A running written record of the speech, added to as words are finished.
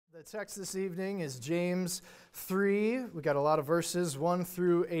The text this evening is James 3. We got a lot of verses, 1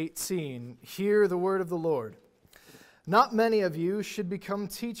 through 18. Hear the word of the Lord. Not many of you should become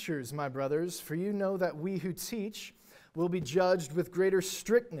teachers, my brothers, for you know that we who teach will be judged with greater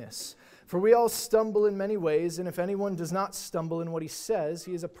strictness. For we all stumble in many ways, and if anyone does not stumble in what he says,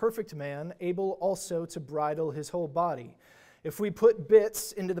 he is a perfect man, able also to bridle his whole body. If we put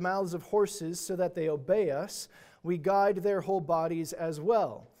bits into the mouths of horses so that they obey us, we guide their whole bodies as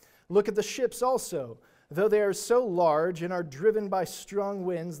well. Look at the ships also. Though they are so large and are driven by strong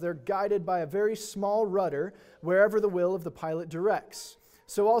winds, they're guided by a very small rudder wherever the will of the pilot directs.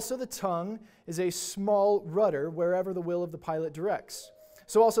 So also the tongue is a small rudder wherever the will of the pilot directs.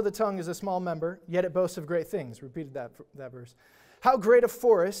 So also the tongue is a small member, yet it boasts of great things. Repeated that verse. How great a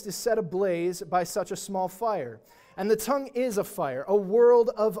forest is set ablaze by such a small fire. And the tongue is a fire, a world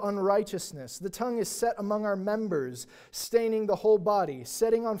of unrighteousness. The tongue is set among our members, staining the whole body,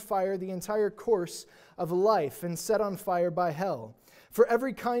 setting on fire the entire course of life, and set on fire by hell. For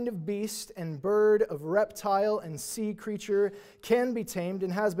every kind of beast and bird, of reptile and sea creature can be tamed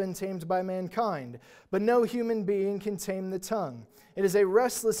and has been tamed by mankind, but no human being can tame the tongue. It is a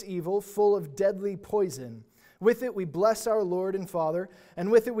restless evil full of deadly poison. With it we bless our Lord and Father,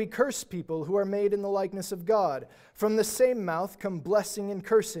 and with it we curse people who are made in the likeness of God. From the same mouth come blessing and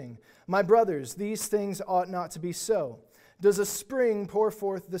cursing. My brothers, these things ought not to be so. Does a spring pour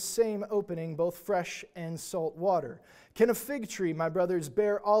forth the same opening, both fresh and salt water? Can a fig tree, my brothers,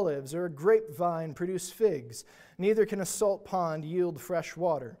 bear olives, or a grapevine produce figs? Neither can a salt pond yield fresh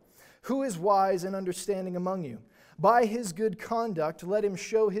water. Who is wise and understanding among you? By his good conduct, let him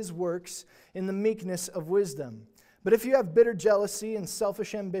show his works in the meekness of wisdom. But if you have bitter jealousy and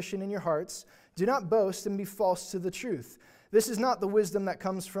selfish ambition in your hearts, do not boast and be false to the truth. This is not the wisdom that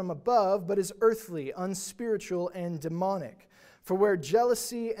comes from above, but is earthly, unspiritual, and demonic. For where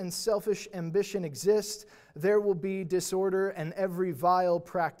jealousy and selfish ambition exist, there will be disorder and every vile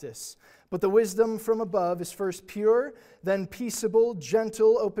practice. But the wisdom from above is first pure, then peaceable,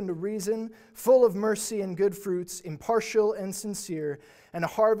 gentle, open to reason, full of mercy and good fruits, impartial and sincere, and a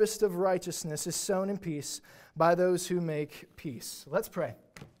harvest of righteousness is sown in peace by those who make peace. Let's pray.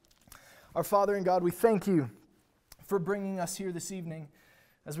 Our Father and God, we thank you for bringing us here this evening.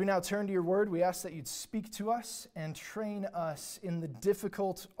 As we now turn to your word, we ask that you'd speak to us and train us in the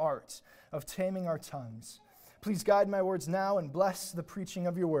difficult art of taming our tongues. Please guide my words now and bless the preaching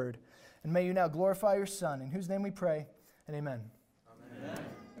of your word. And may you now glorify your Son, in whose name we pray, and amen. Amen. I'm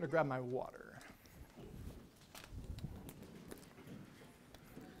going to grab my water.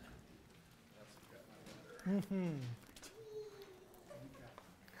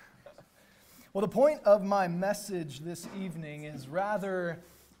 Well, the point of my message this evening is rather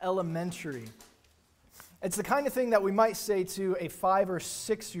elementary. It's the kind of thing that we might say to a 5 or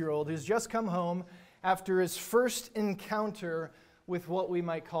 6-year-old who's just come home after his first encounter with what we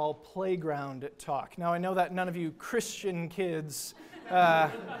might call playground talk. Now, I know that none of you Christian kids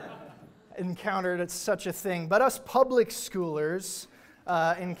encountered such a thing, but us public schoolers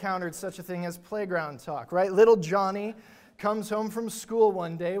encountered such a thing as playground talk, right? Little Johnny comes home from school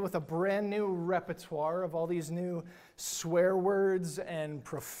one day with a brand new repertoire of all these new swear words and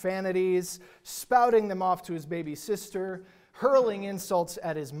profanities, spouting them off to his baby sister, hurling insults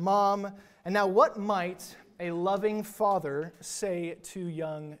at his mom. And now what might a loving father say to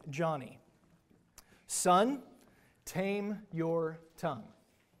young Johnny? Son, tame your tongue.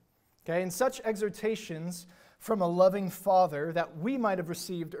 Okay, and such exhortations from a loving father that we might have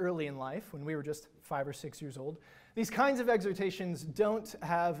received early in life when we were just 5 or 6 years old, these kinds of exhortations don't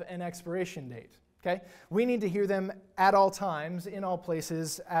have an expiration date. Okay? We need to hear them at all times, in all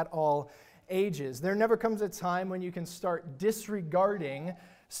places, at all ages. There never comes a time when you can start disregarding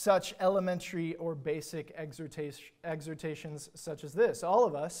such elementary or basic exhortations such as this. All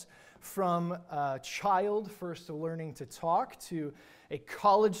of us, from a child first learning to talk, to a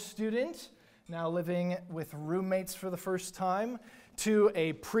college student now living with roommates for the first time, to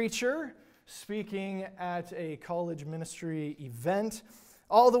a preacher speaking at a college ministry event,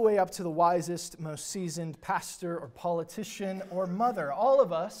 all the way up to the wisest, most seasoned pastor or politician or mother. All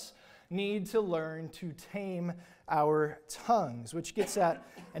of us need to learn to tame our tongues, which gets at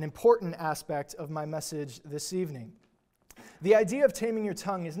an important aspect of my message this evening. The idea of taming your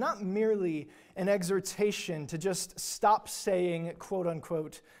tongue is not merely an exhortation to just stop saying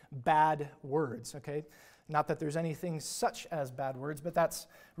quote-unquote bad words, okay? Not that there's anything such as bad words, but that's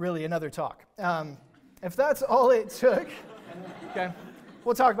really another talk. If that's all it took, okay,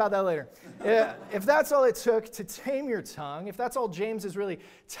 We'll talk about that later. If that's all it took to tame your tongue, if that's all James is really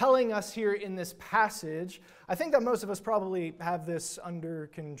telling us here in this passage, I think that most of us probably have this under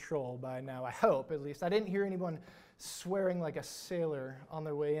control by now. I hope, at least. I didn't hear anyone swearing like a sailor on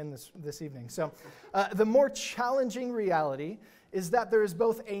their way in this evening. So the more challenging reality is that there is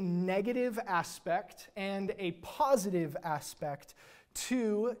both a negative aspect and a positive aspect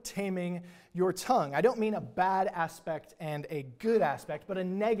to taming your tongue. I don't mean a bad aspect and a good aspect, but a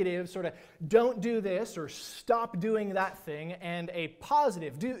negative sort of don't do this or stop doing that thing, and a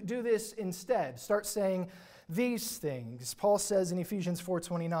positive do this instead. Start saying these things. Paul says in Ephesians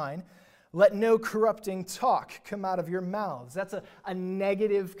 4:29, let no corrupting talk come out of your mouths. That's a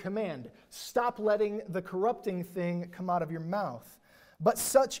negative command. Stop letting the corrupting thing come out of your mouth. But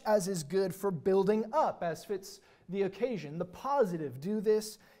such as is good for building up, as fits the occasion. The positive, do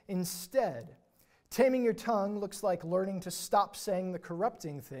this instead. Taming your tongue looks like learning to stop saying the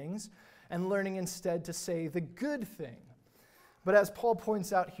corrupting things and learning instead to say the good thing. But as Paul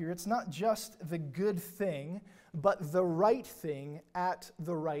points out here, it's not just the good thing, but the right thing at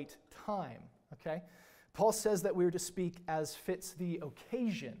the right time, okay? Paul says that we're to speak as fits the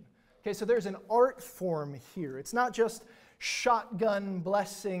occasion. Okay, so there's an art form here. It's not just shotgun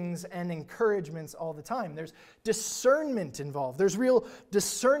blessings and encouragements all the time. There's discernment involved. There's real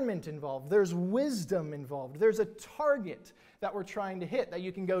discernment involved. There's wisdom involved. There's a target that we're trying to hit, that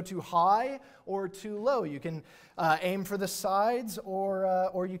you can go too high or too low. You can aim for the sides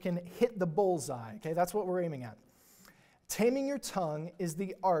or you can hit the bullseye. Okay, that's what we're aiming at. Taming your tongue is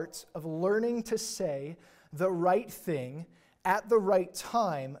the art of learning to say the right thing at the right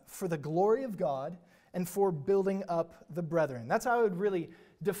time for the glory of God and for building up the brethren. That's how I would really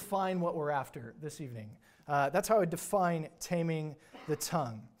define what we're after this evening. That's how I would define taming the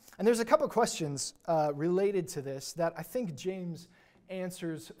tongue. And there's a couple questions related to this that I think James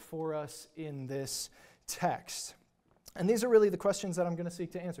answers for us in this text. And these are really the questions that I'm going to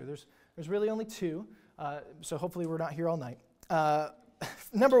seek to answer. There's really only two, so hopefully we're not here all night.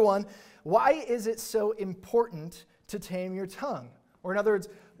 Number one, why is it so important to tame your tongue? Or in other words,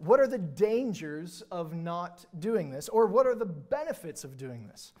 what are the dangers of not doing this? Or what are the benefits of doing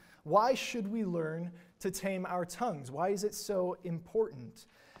this? Why should we learn to tame our tongues? Why is it so important?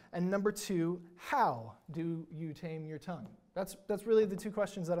 And number two, how do you tame your tongue? That's really the two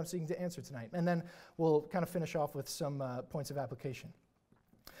questions that I'm seeking to answer tonight. And then we'll kind of finish off with some points of application.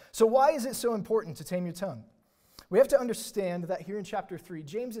 So why is it so important to tame your tongue? We have to understand that here in chapter 3,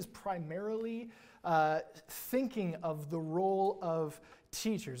 James is primarily thinking of the role of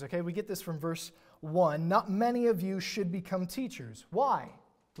teachers. Okay, we get this from verse 1. Not many of you should become teachers. Why,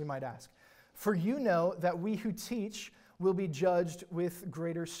 we might ask? For you know that we who teach will be judged with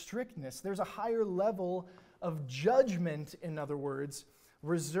greater strictness. There's a higher level of judgment, in other words,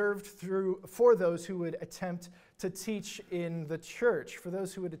 reserved for those who would attempt to teach in the church, for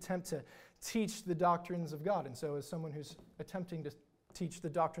those who would attempt to teach the doctrines of God. And so as someone who's attempting to teach the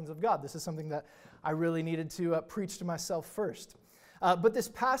doctrines of God, this is something that I really needed to preach to myself first. But this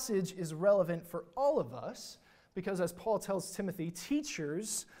passage is relevant for all of us because, as Paul tells Timothy,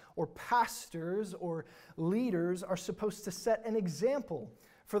 teachers or pastors or leaders are supposed to set an example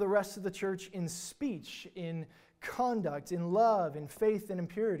for the rest of the church in speech, in conduct, in love, in faith, and in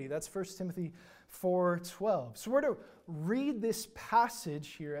purity. That's 1 Timothy 4:12. So we're to read this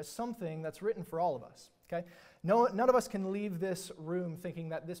passage here as something that's written for all of us, okay? None of us can leave this room thinking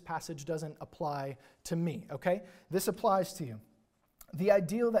that this passage doesn't apply to me, okay? This applies to you. The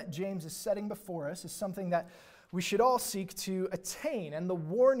ideal that James is setting before us is something that we should all seek to attain, and the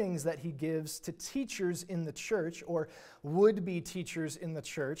warnings that he gives to teachers in the church or would-be teachers in the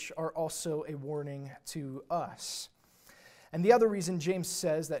church are also a warning to us. And the other reason James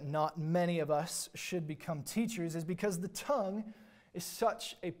says that not many of us should become teachers is because the tongue is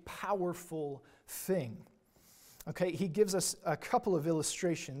such a powerful thing. Okay, he gives us a couple of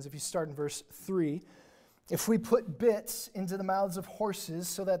illustrations. If you start in verse 3, if we put bits into the mouths of horses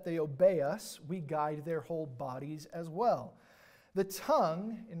so that they obey us, we guide their whole bodies as well. The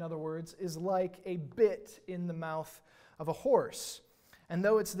tongue, in other words, is like a bit in the mouth of a horse. And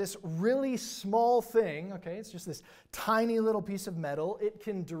though it's this really small thing, okay, it's just this tiny little piece of metal, it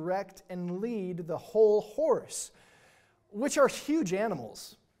can direct and lead the whole horse, which are huge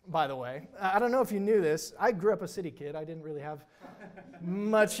animals, by the way. I don't know if you knew this. I grew up a city kid. I didn't really have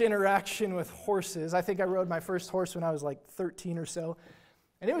much interaction with horses. I think I rode my first horse when I was like 13 or so,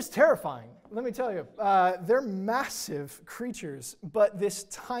 and it was terrifying. Let me tell you, they're massive creatures, but this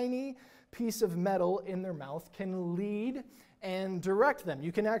tiny piece of metal in their mouth can lead and direct them.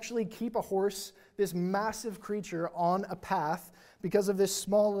 You can actually keep a horse, this massive creature, on a path because of this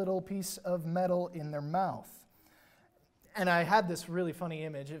small little piece of metal in their mouth. And I had this really funny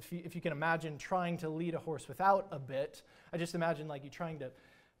image. If you can imagine trying to lead a horse without a bit, I just imagine like you trying to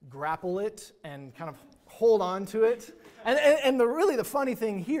grapple it and kind of hold on to it. And the funny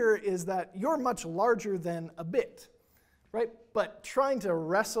thing here is that you're much larger than a bit, right? But trying to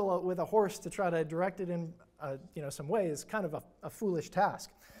wrestle with a horse to try to direct it in some way is kind of a foolish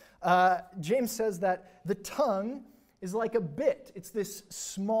task. James says that the tongue is like a bit. It's this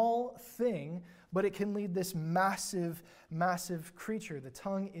small thing, but it can lead this massive, massive creature. The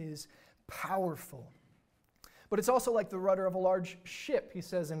tongue is powerful. But it's also like the rudder of a large ship, he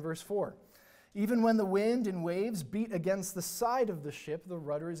says in verse 4. Even when the wind and waves beat against the side of the ship, the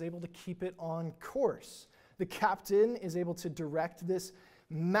rudder is able to keep it on course. The captain is able to direct this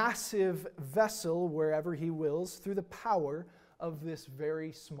massive vessel wherever he wills through the power of this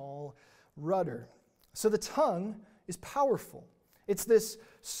very small rudder. So the tongue is powerful. It's this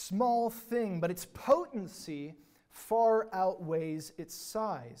small thing, but its potency far outweighs its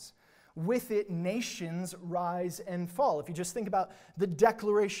size. With it, nations rise and fall. If you just think about the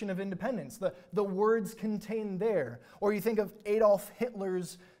Declaration of Independence, the words contained there, or you think of Adolf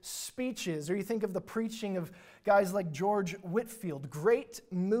Hitler's speeches, or you think of the preaching of guys like George Whitefield, great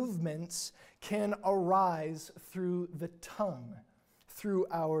movements can arise through the tongue, through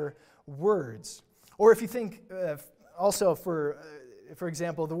our words. Or if you think also, for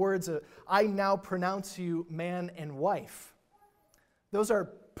example, the words, I now pronounce you man and wife. Those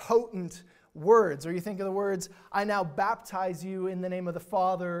are potent words. Or you think of the words, I now baptize you in the name of the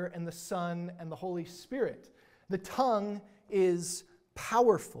Father and the Son and the Holy Spirit. The tongue is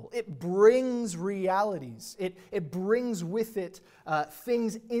powerful. It brings realities. It brings with it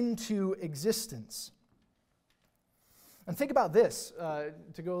things into existence. And think about this,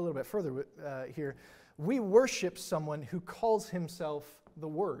 to go a little bit further here. We worship someone who calls himself the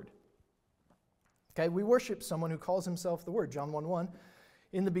Word. Okay, we worship someone who calls himself the Word. John 1:1.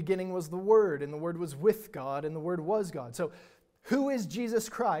 In the beginning was the Word, and the Word was with God, and the Word was God. So who is Jesus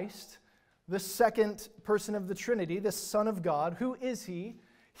Christ, the second person of the Trinity, the Son of God? Who is he?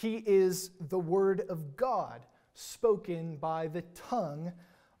 He is the Word of God, spoken by the tongue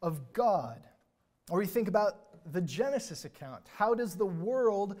of God. Or you think about the Genesis account. How does the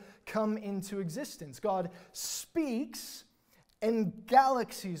world come into existence? God speaks, and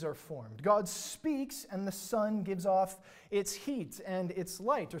galaxies are formed. God speaks, and the sun gives off its heat and its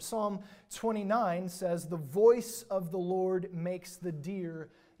light. Or Psalm 29 says, the voice of the Lord makes the deer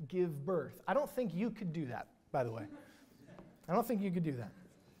give birth. I don't think you could do that, by the way. I don't think you could do that.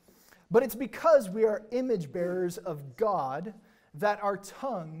 But it's because we are image bearers of God that our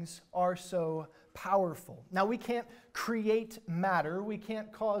tongues are so powerful. Now, we can't create matter. We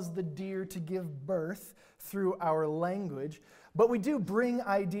can't cause the deer to give birth through our language, but we do bring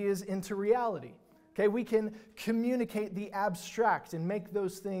ideas into reality. Okay, we can communicate the abstract and make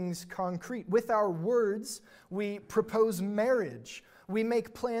those things concrete. With our words, we propose marriage. We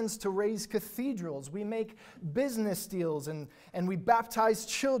make plans to raise cathedrals. We make business deals, and we baptize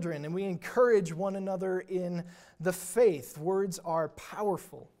children, and we encourage one another in the faith. Words are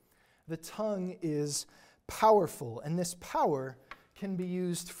powerful. The tongue is powerful, and this power can be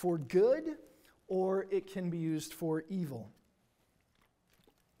used for good or it can be used for evil.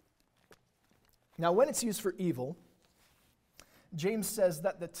 Now, when it's used for evil, James says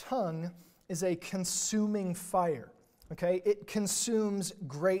that the tongue is a consuming fire. Okay? It consumes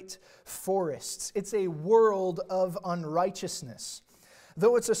great forests. It's a world of unrighteousness.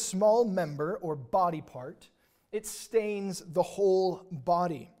 Though it's a small member or body part, it stains the whole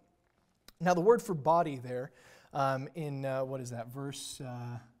body. Now, the word for body there in, what is that, verse,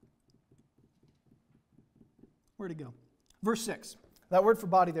 where'd it go? Verse 6. That word for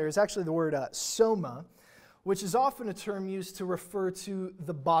body there is actually the word soma, which is often a term used to refer to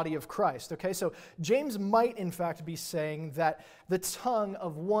the body of Christ. Okay, so James might in fact be saying that the tongue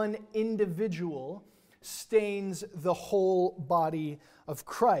of one individual stains the whole body of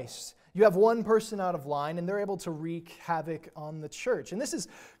Christ. You have one person out of line, and they're able to wreak havoc on the church. And this is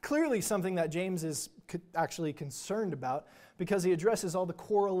clearly something that James is actually concerned about, because he addresses all the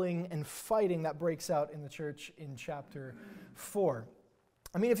quarreling and fighting that breaks out in the church in chapter 4.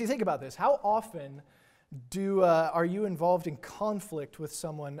 I mean, if you think about this, how often are you involved in conflict with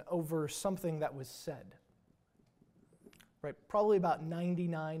someone over something that was said? Right, probably about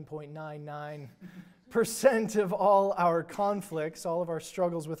 99.99% of all our conflicts, all of our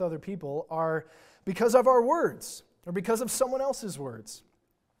struggles with other people are because of our words or because of someone else's words.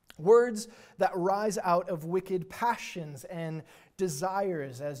 Words that rise out of wicked passions and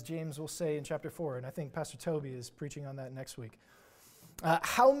desires, as James will say in chapter 4, and I think Pastor Toby is preaching on that next week.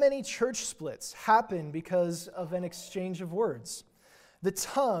 How many church splits happen because of an exchange of words? The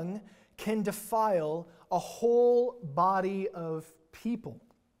tongue can defile a whole body of people.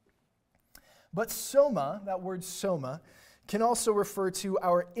 But soma, that word soma, can also refer to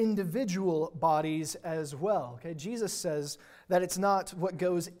our individual bodies as well. Okay? Jesus says that it's not what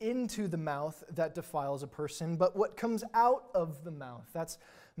goes into the mouth that defiles a person, but what comes out of the mouth. That's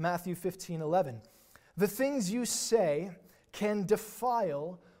Matthew 15:11. The things you say can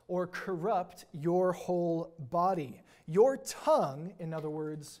defile or corrupt your whole body. Your tongue, in other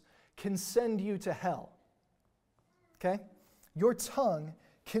words, can send you to hell. Okay? Your tongue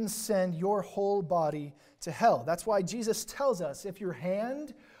can send your whole body to hell. That's why Jesus tells us if your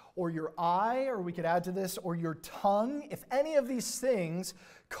hand or your eye, or we could add to this, or your tongue, if any of these things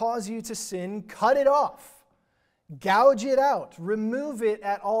cause you to sin, cut it off. Gouge it out. Remove it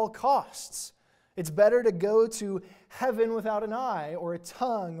at all costs. It's better to go to heaven without an eye or a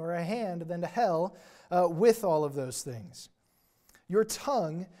tongue or a hand than to hell with all of those things. Your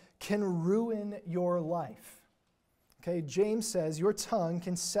tongue can ruin your life. Okay, James says your tongue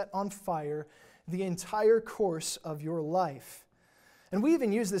can set on fire the entire course of your life. And we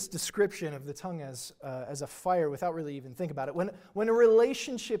even use this description of the tongue as a fire without really even thinking about it. When a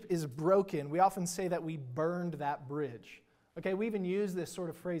relationship is broken, we often say that we burned that bridge. Okay, we even use this sort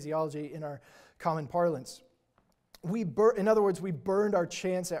of phraseology in our common parlance. In other words, we burned our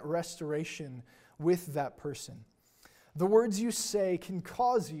chance at restoration with that person. The words you say can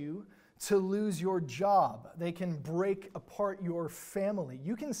cause you to lose your job. They can break apart your family.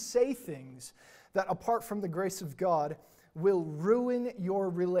 You can say things that, apart from the grace of God, will ruin your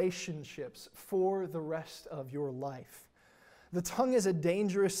relationships for the rest of your life. The tongue is a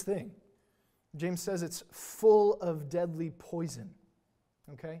dangerous thing. James says it's full of deadly poison.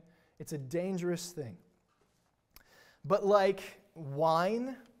 Okay? It's a dangerous thing. But like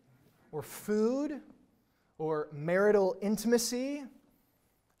wine or food or marital intimacy,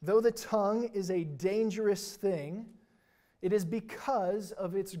 though the tongue is a dangerous thing, it is because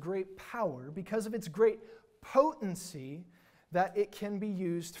of its great power, because of its great potency, that it can be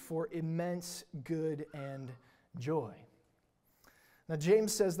used for immense good and joy. Now,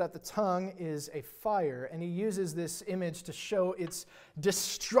 James says that the tongue is a fire, and he uses this image to show its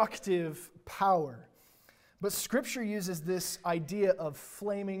destructive power. But Scripture uses this idea of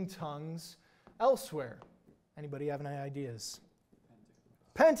flaming tongues elsewhere. Anybody have any ideas?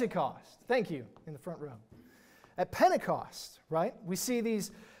 Pentecost. Thank you, in the front row. At Pentecost, right, we see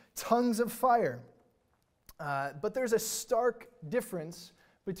these tongues of fire. But there's a stark difference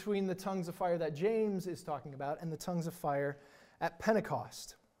between the tongues of fire that James is talking about and the tongues of fire at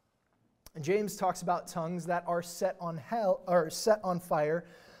Pentecost. And James talks about tongues that are set on fire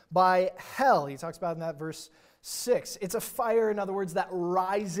by hell. He talks about in that verse 6. It's a fire, in other words, that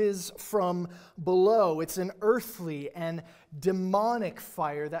rises from below. It's an earthly and demonic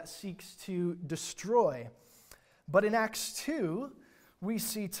fire that seeks to destroy. But in Acts 2, we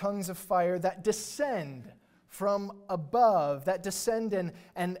see tongues of fire that descend from above, that descend and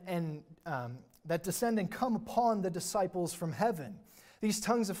come upon the disciples from heaven. These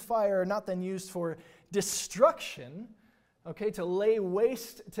tongues of fire are not then used for destruction, okay, to lay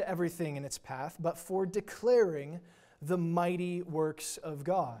waste to everything in its path, but for declaring the mighty works of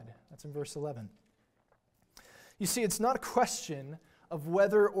God. That's in verse 11. You see, it's not a question of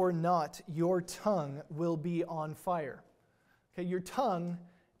whether or not your tongue will be on fire. Okay, your tongue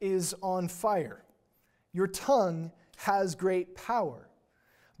is on fire. Your tongue has great power.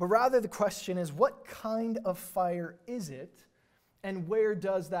 But rather the question is, what kind of fire is it, and where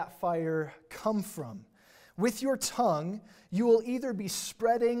does that fire come from? With your tongue, you will either be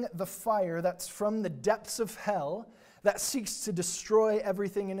spreading the fire that's from the depths of hell that seeks to destroy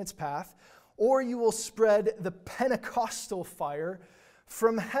everything in its path, or you will spread the Pentecostal fire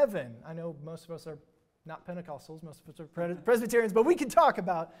from heaven. I know most of us are not Pentecostals, most of us are Presbyterians, but we can talk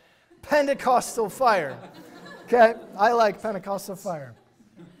about Pentecostal fire. Okay? I like Pentecostal fire.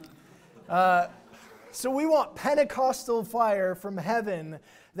 So we want Pentecostal fire from heaven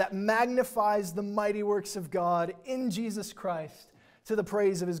that magnifies the mighty works of God in Jesus Christ to the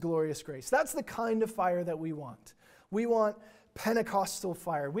praise of His glorious grace. That's the kind of fire that we want. We want Pentecostal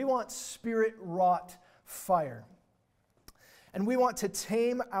fire. We want Spirit-wrought fire. And we want to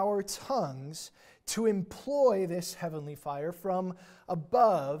tame our tongues to employ this heavenly fire from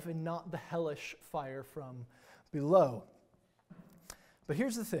above and not the hellish fire from below. But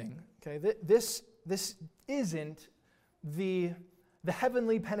here's the thing, okay? This isn't the The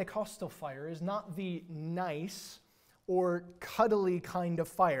heavenly Pentecostal fire is not the nice or cuddly kind of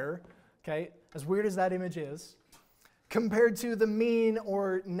fire, okay, as weird as that image is, compared to the mean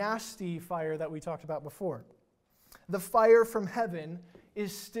or nasty fire that we talked about before. The fire from heaven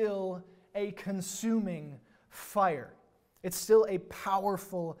is still a consuming fire. It's still a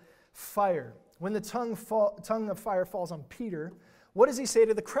powerful fire. When the tongue of fire falls on Peter, what does he say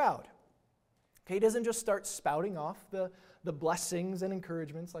to the crowd? Okay, he doesn't just start spouting off the blessings and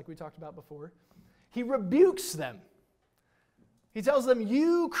encouragements like we talked about before. He rebukes them. He tells them,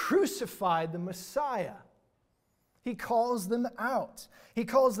 you crucified the Messiah. He calls them out. He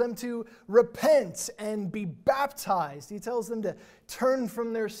calls them to repent and be baptized. He tells them to turn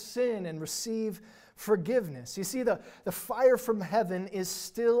from their sin and receive forgiveness. You see, the fire from heaven is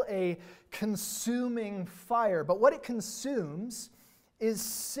still a consuming fire, but what it consumes is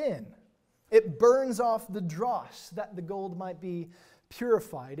sin. It burns off the dross that the gold might be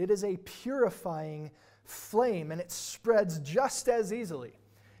purified. It is a purifying flame, and it spreads just as easily.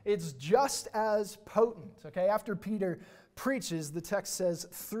 It's just as potent. Okay, after Peter preaches, the text says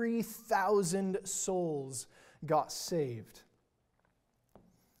 3,000 souls got saved.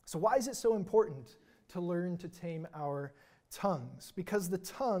 So why is it so important to learn to tame our tongues? Because the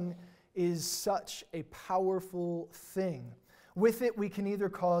tongue is such a powerful thing. With it, we can either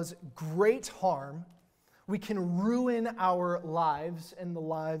cause great harm, we can ruin our lives and the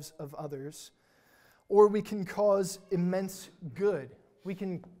lives of others, or we can cause immense good. We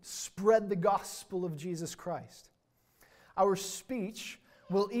can spread the gospel of Jesus Christ. Our speech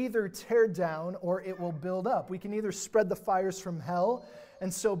will either tear down or it will build up. We can either spread the fires from hell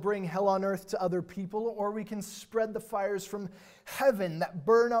and so bring hell on earth to other people, or we can spread the fires from heaven that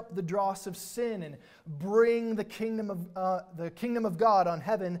burn up the dross of sin and bring the kingdom of God on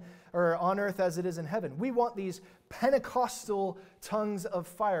heaven, or on earth as it is in heaven. We want these Pentecostal tongues of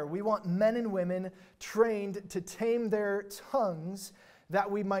fire. We want men and women trained to tame their tongues that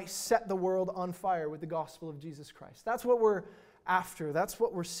we might set the world on fire with the gospel of Jesus Christ. That's what we're after. That's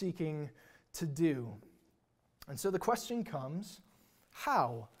what we're seeking to do. And so the question comes,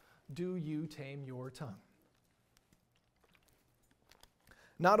 how do you tame your tongue?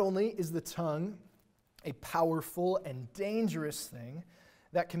 Not only is the tongue a powerful and dangerous thing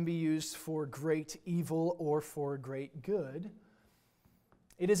that can be used for great evil or for great good,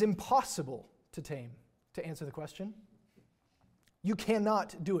 it is impossible to tame, to answer the question. You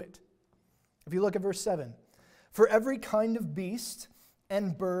cannot do it. If you look at verse 7, for every kind of beast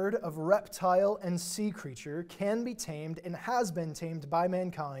and bird, of reptile and sea creature can be tamed and has been tamed by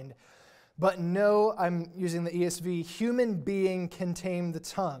mankind, but no, I'm using the ESV, human being can tame the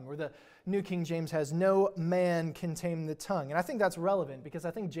tongue, or the New King James has, no man can tame the tongue. And I think that's relevant because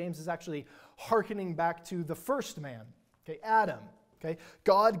I think James is actually hearkening back to the first man, okay, Adam. Okay?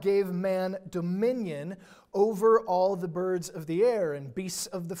 God gave man dominion over all the birds of the air and beasts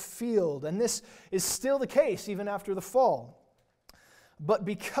of the field. And this is still the case even after the fall. But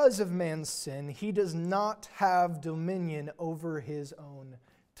because of man's sin, he does not have dominion over his own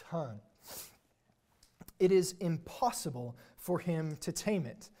tongue. It is impossible for him to tame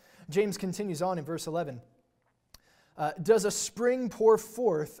it. James continues on in verse 11. Does a spring pour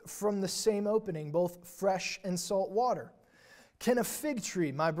forth from the same opening both fresh and salt water? Can a fig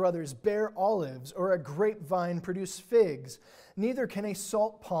tree, my brothers, bear olives, or a grapevine produce figs? Neither can a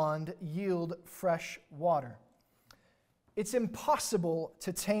salt pond yield fresh water. It's impossible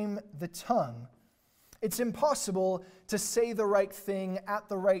to tame the tongue. It's impossible to say the right thing at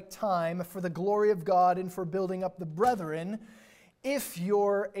the right time for the glory of God and for building up the brethren if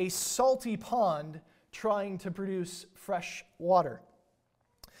you're a salty pond trying to produce fresh water.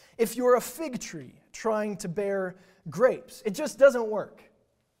 If you're a fig tree trying to bear grapes, it just doesn't work.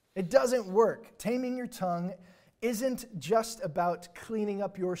 It doesn't work. Taming your tongue isn't just about cleaning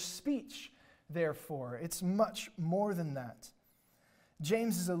up your speech, therefore. It's much more than that.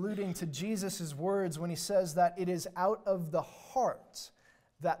 James is alluding to Jesus' words when he says that it is out of the heart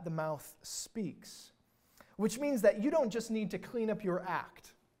that the mouth speaks, which means that you don't just need to clean up your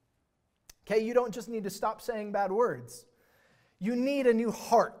act. Okay, you don't just need to stop saying bad words. You need a new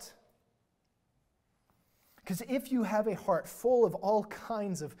heart. Because if you have a heart full of all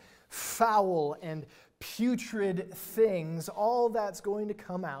kinds of foul and putrid things, all that's going to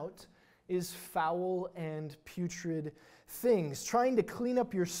come out is foul and putrid things. Trying to clean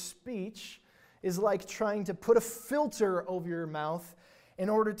up your speech is like trying to put a filter over your mouth in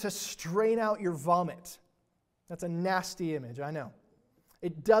order to strain out your vomit. That's a nasty image, I know.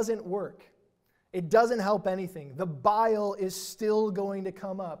 It doesn't work. It doesn't help anything. The bile is still going to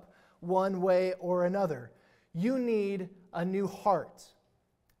come up one way or another. you need a new heart.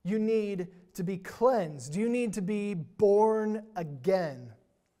 You need to be cleansed. You need to be born again.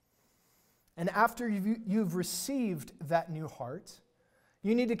 And after you've received that new heart,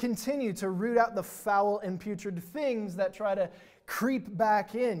 you need to continue to root out the foul and putrid things that try to creep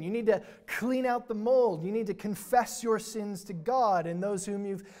back in. You need to clean out the mold. You need to confess your sins to God and those whom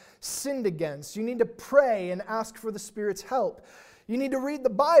you've sinned against. You need to pray and ask for the Spirit's help. You need to read the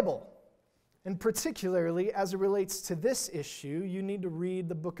Bible. And particularly as it relates to this issue, you need to read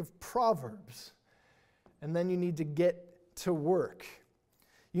the book of Proverbs. And then you need to get to work.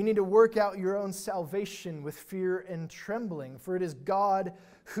 You need to work out your own salvation with fear and trembling, for it is God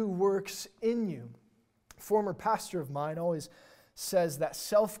who works in you. A former pastor of mine always says that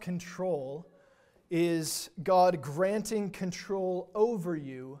self-control is God granting control over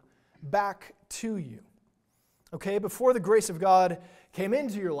you back to you. Okay, before the grace of God came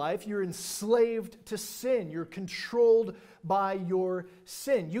into your life, you're enslaved to sin. You're controlled by your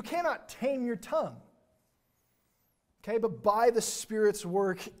sin. You cannot tame your tongue. Okay, but by the Spirit's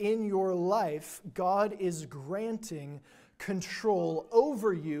work in your life, God is granting control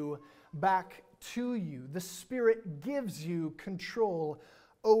over you back to you. The Spirit gives you control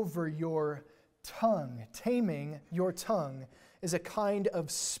over your tongue. Taming your tongue is a kind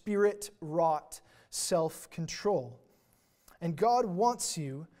of Spirit-wrought self-control. And God wants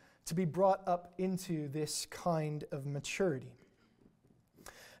you to be brought up into this kind of maturity.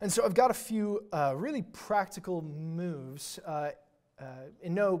 And so I've got a few really practical moves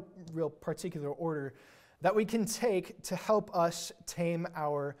in no real particular order that we can take to help us tame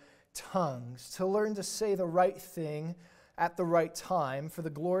our tongues, to learn to say the right thing at the right time for the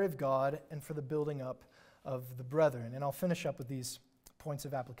glory of God and for the building up of the brethren. And I'll finish up with these points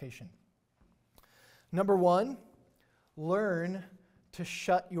of application. Number one, learn to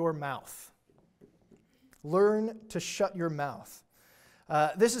shut your mouth. Learn to shut your mouth.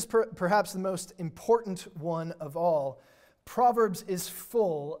 This is perhaps the most important one of all. Proverbs is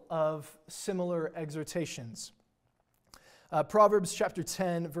full of similar exhortations. Proverbs chapter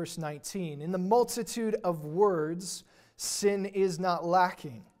 10, verse 19. In the multitude of words, sin is not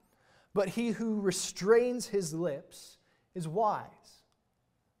lacking, but he who restrains his lips is wise.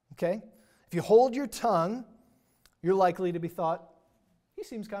 Okay? If you hold your tongue, you're likely to be thought, he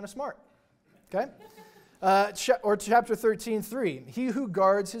seems kind of smart. Okay? Or chapter 13:3. He who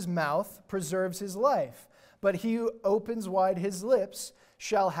guards his mouth preserves his life, but he who opens wide his lips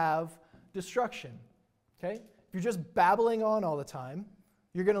shall have destruction. Okay? If you're just babbling on all the time,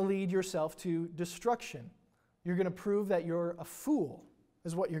 you're going to lead yourself to destruction. You're going to prove that you're a fool,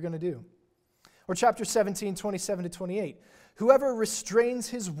 is what you're going to do. Or chapter 17:27-28. Whoever restrains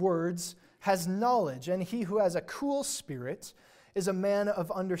his words has knowledge, and he who has a cool spirit is a man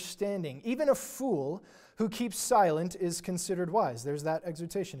of understanding. Even a fool who keeps silent is considered wise. There's that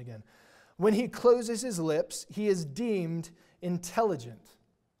exhortation again. When he closes his lips, he is deemed intelligent.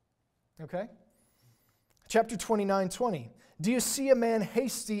 Okay? Chapter 29:20. Do you see a man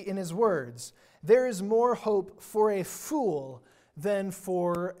hasty in his words? There is more hope for a fool than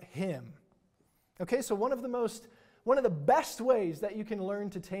for him. Okay, so one of the best ways that you can learn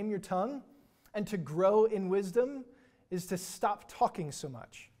to tame your tongue and to grow in wisdom is to stop talking so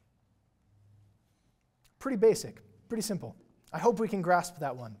much. Pretty basic, pretty simple. I hope we can grasp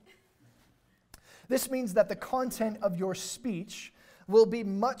that one. This means that the content of your speech will be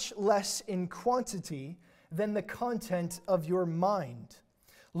much less in quantity than the content of your mind.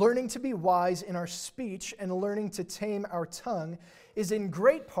 Learning to be wise in our speech and learning to tame our tongue is in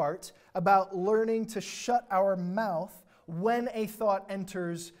great part about learning to shut our mouth when a thought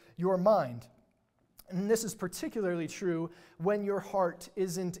enters your mind. And this is particularly true when your heart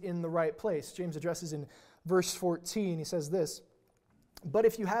isn't in the right place. James addresses in verse 14, he says this, "But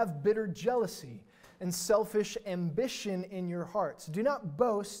if you have bitter jealousy and selfish ambition in your hearts, do not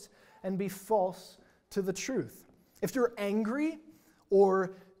boast and be false to the truth." If you're angry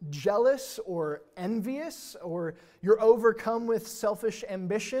or jealous or envious or you're overcome with selfish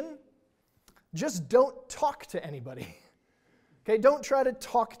ambition, just don't talk to anybody. Okay, don't try to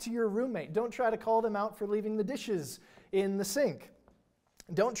talk to your roommate. Don't try to call them out for leaving the dishes in the sink.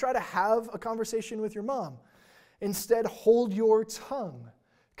 Don't try to have a conversation with your mom. Instead, hold your tongue.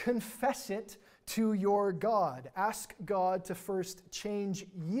 Confess it to your God. Ask God to first change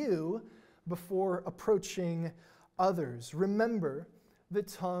you before approaching others. Remember, the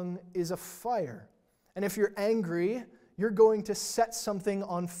tongue is a fire. And if you're angry, you're going to set something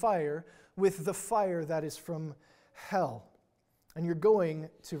on fire with the fire that is from hell. And you're going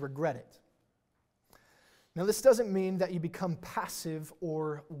to regret it. Now, this doesn't mean that you become passive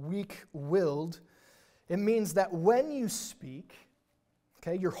or weak-willed. It means that when you speak,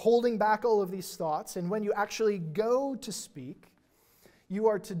 okay, you're holding back all of these thoughts, and when you actually go to speak, you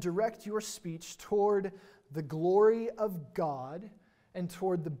are to direct your speech toward the glory of God and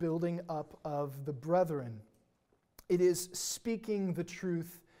toward the building up of the brethren. It is speaking the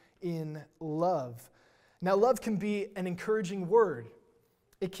truth in love. Now, love can be an encouraging word.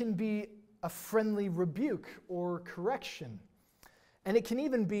 It can be a friendly rebuke or correction. And it can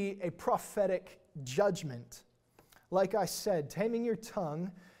even be a prophetic judgment. Like I said, taming your tongue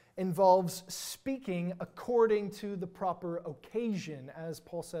involves speaking according to the proper occasion, as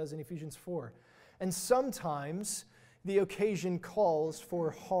Paul says in Ephesians 4. And sometimes the occasion calls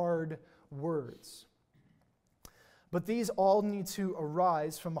for hard words. But these all need to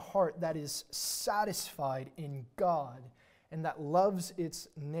arise from a heart that is satisfied in God and that loves its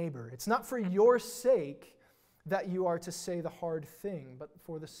neighbor. It's not for your sake that you are to say the hard thing, but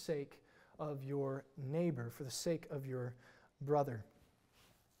for the sake of your neighbor, for the sake of your brother.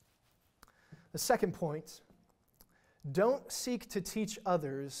 The second point, don't seek to teach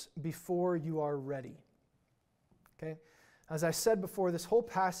others before you are ready. Okay? As I said before, this whole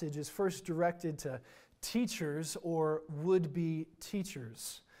passage is first directed to teachers or would-be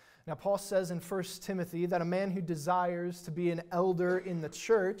teachers. Now, Paul says in 1 Timothy that a man who desires to be an elder in the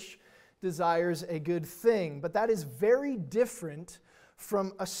church desires a good thing, but that is very different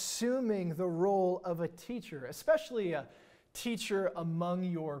from assuming the role of a teacher, especially a teacher among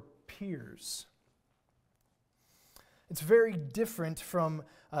your peers. It's very different from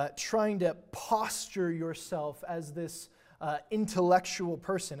trying to posture yourself as this intellectual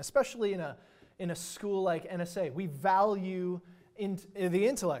person, especially in a school like NSA. We value the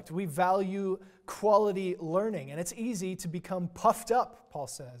intellect. We value quality learning. And it's easy to become puffed up, Paul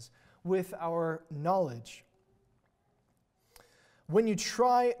says, with our knowledge. When you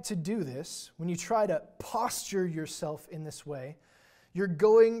try to do this, when you try to posture yourself in this way, you're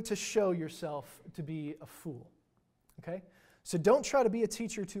going to show yourself to be a fool. Okay? So don't try to be a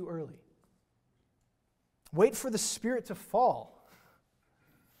teacher too early. Wait for the Spirit to fall.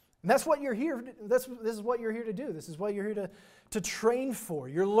 And that's what you're here. This is what you're here to do. This is what you're here to train for.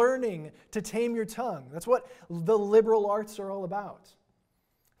 You're learning to tame your tongue. That's what the liberal arts are all about.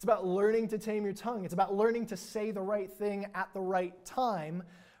 It's about learning to tame your tongue. It's about learning to say the right thing at the right time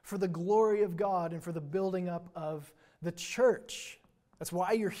for the glory of God and for the building up of the church. That's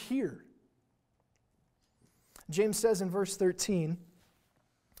why you're here. James says in verse 13,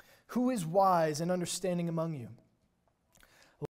 "Who is wise and understanding among you?